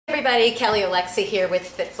everybody, Kellyolexa here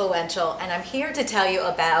with Fitfluential, and I'm here to tell you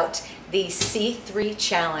about the C3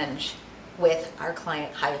 challenge with our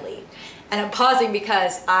client Hylete. And I'm pausing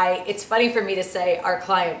because it's funny for me to say our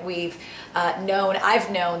client.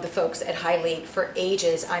 I've known the folks at Hylete for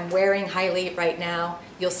ages. I'm wearing Hylete right now.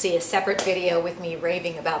 You'll see a separate video with me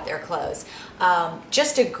raving about their clothes.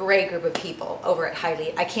 Just a great group of people over at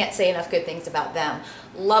Hylete. I can't say enough good things about them.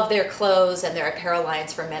 Love their clothes and their apparel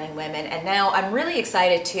lines for men and women. And now I'm really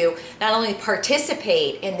excited to not only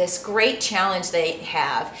participate in this great challenge they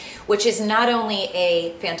have, which is not only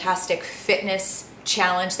a fantastic fitness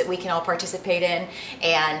challenge that we can all participate in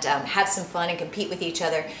and have some fun and compete with each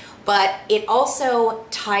other, but it also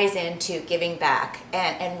ties into giving back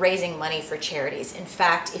and raising money for charities. In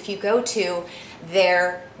fact, if you go to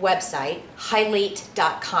their website,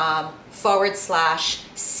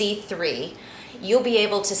 hylete.com/C3, you'll be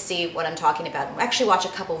able to see what I'm talking about. And we'll actually watch a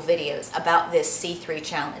couple videos about this C3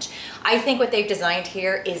 challenge. I think what they've designed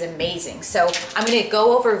here is amazing. So I'm going to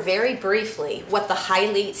go over very briefly what the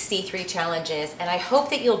Hylete C3 challenge is, and I hope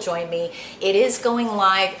that you'll join me. It is going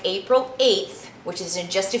live April 8th, which is in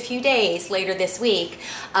just a few days later this week.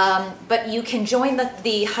 But you can join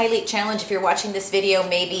the Hylete challenge if you're watching this video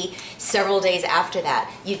maybe several days after that.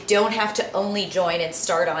 You don't have to only join and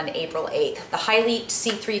start on April 8th. The Hylete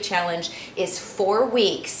C3 challenge is 4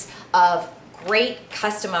 weeks of great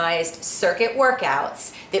customized circuit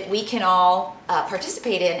workouts that we can all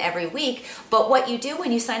participate in every week. But what you do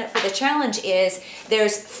when you sign up for the challenge is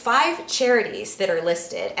there's 5 charities that are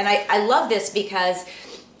listed. And I love this because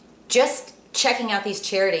just checking out these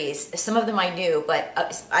charities, some of them I knew, but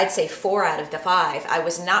I'd say 4 out of the 5 I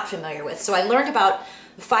was not familiar with. So I learned about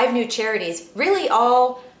 5 new charities, really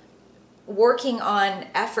all working on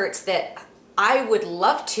efforts that I would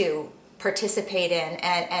love to participate in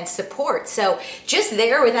and support. So just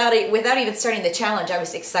there, without even starting the challenge, I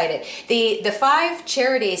was excited. The 5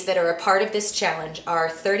 charities that are a part of this challenge are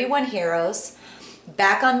 31 Heroes,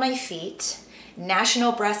 Back on My Feet,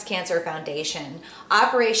 National Breast Cancer Foundation,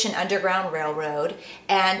 Operation Underground Railroad,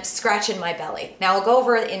 and Scratch in My Belly. Now I'll go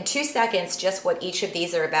over in 2 seconds just what each of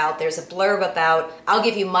these are about. There's a blurb about, I'll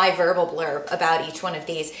give you my verbal blurb about each one of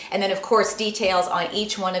these, and then of course details on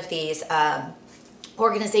each one of these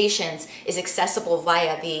organizations is accessible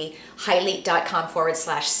via the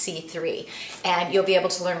hylete.com/C3, and you'll be able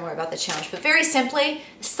to learn more about the challenge. But very simply,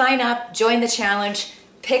 sign up, join the challenge,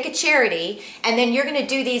 pick a charity, and then you're going to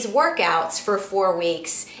do these workouts for 4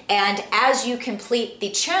 weeks. And as you complete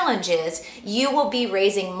the challenges, you will be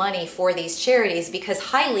raising money for these charities because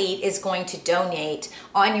Hylete is going to donate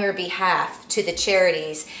on your behalf to the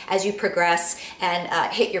charities as you progress and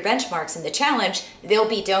hit your benchmarks in the challenge. They'll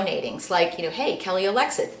be donating. It's like, hey,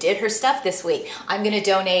 Kellyolexa did her stuff this week. I'm going to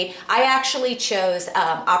donate. I actually chose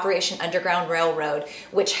Operation Underground Railroad,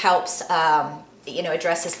 which helps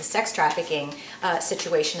addresses the sex trafficking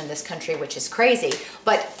situation in this country, which is crazy.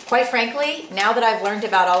 But quite frankly, now that I've learned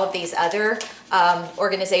about all of these other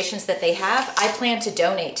organizations that they have, I plan to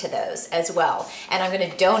donate to those as well. And I'm going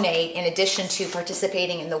to donate, in addition to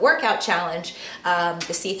participating in the workout challenge,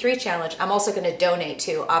 the C3 challenge, I'm also going to donate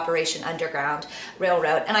to Operation Underground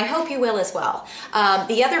Railroad, and I hope you will as well.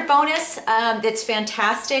 The other bonus that's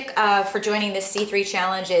fantastic for joining this C3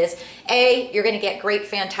 challenge is A, you're going to get great,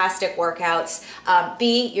 fantastic workouts.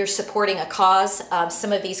 B, you're supporting a cause.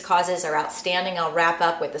 Some of these causes are outstanding. I'll wrap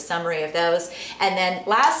up with a summary of those. And then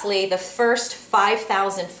lastly, the first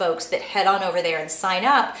 5,000 folks that head on over there and sign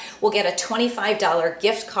up will get a $25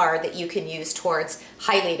 gift card that you can use towards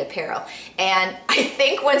Hylete apparel. And I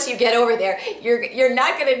think once you get over there, you're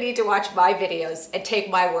not going to need to watch my videos and take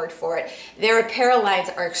my word for it. Their apparel lines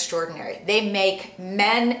are extraordinary. They make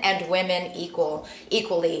men and women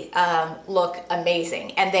equally look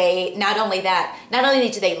amazing. And they, not only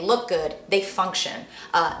do they look good, they function.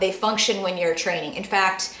 They function when you're training. In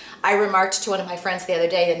fact, I remarked to one of my friends the other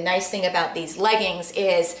day, the nice thing about these leggings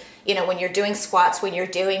is, when you're doing squats, when you're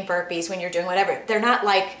doing burpees, when you're doing whatever, they're not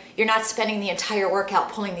like, you're not spending the entire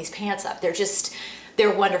workout pulling these pants up.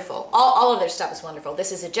 They're wonderful. All of their stuff is wonderful.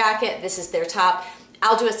 This is a jacket, this is their top.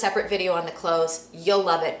 I'll do a separate video on the clothes. You'll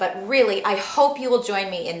love it. But really, I hope you will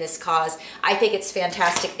join me in this cause. I think it's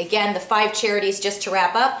fantastic. Again, the 5 charities, just to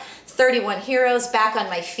wrap up: 31 Heroes, Back on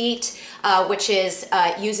My Feet, which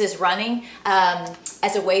uses running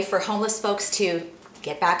as a way for homeless folks to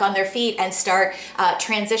get back on their feet and start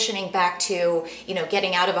transitioning back to, you know,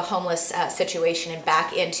 getting out of a homeless situation and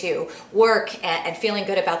back into work and feeling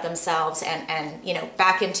good about themselves and, you know,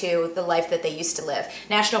 back into the life that they used to live.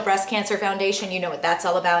 National Breast Cancer Foundation, you know what that's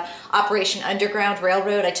all about. Operation Underground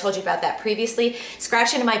Railroad, I told you about that previously.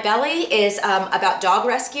 Scratch Into My Belly is about dog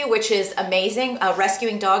rescue, which is amazing,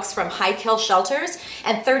 rescuing dogs from high-kill shelters.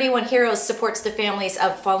 And 31 Heroes supports the families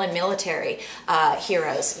of fallen military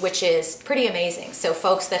heroes, which is pretty amazing. So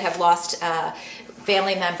folks that have lost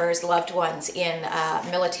family members, loved ones in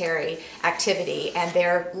military activity, and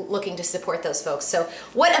they're looking to support those folks. So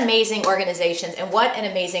what amazing organizations, and what an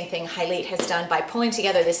amazing thing Hylete has done by pulling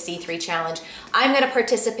together this C3 challenge. I'm going to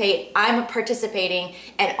participate. I'm participating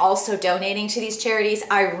and also donating to these charities.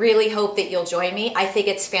 I really hope that you'll join me. I think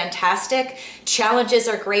it's fantastic. Challenges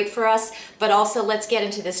are great for us, but also let's get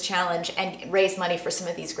into this challenge and raise money for some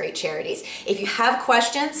of these great charities. If you have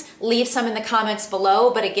questions, leave some in the comments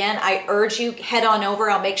below. But again, I urge you, head on over.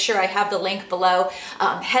 I'll make sure I have the link below.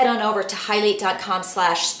 Head on over to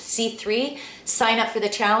hylete.com/C3. Sign up for the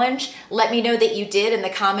challenge. Let me know that you did in the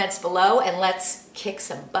comments below, and let's kick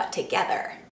some butt together.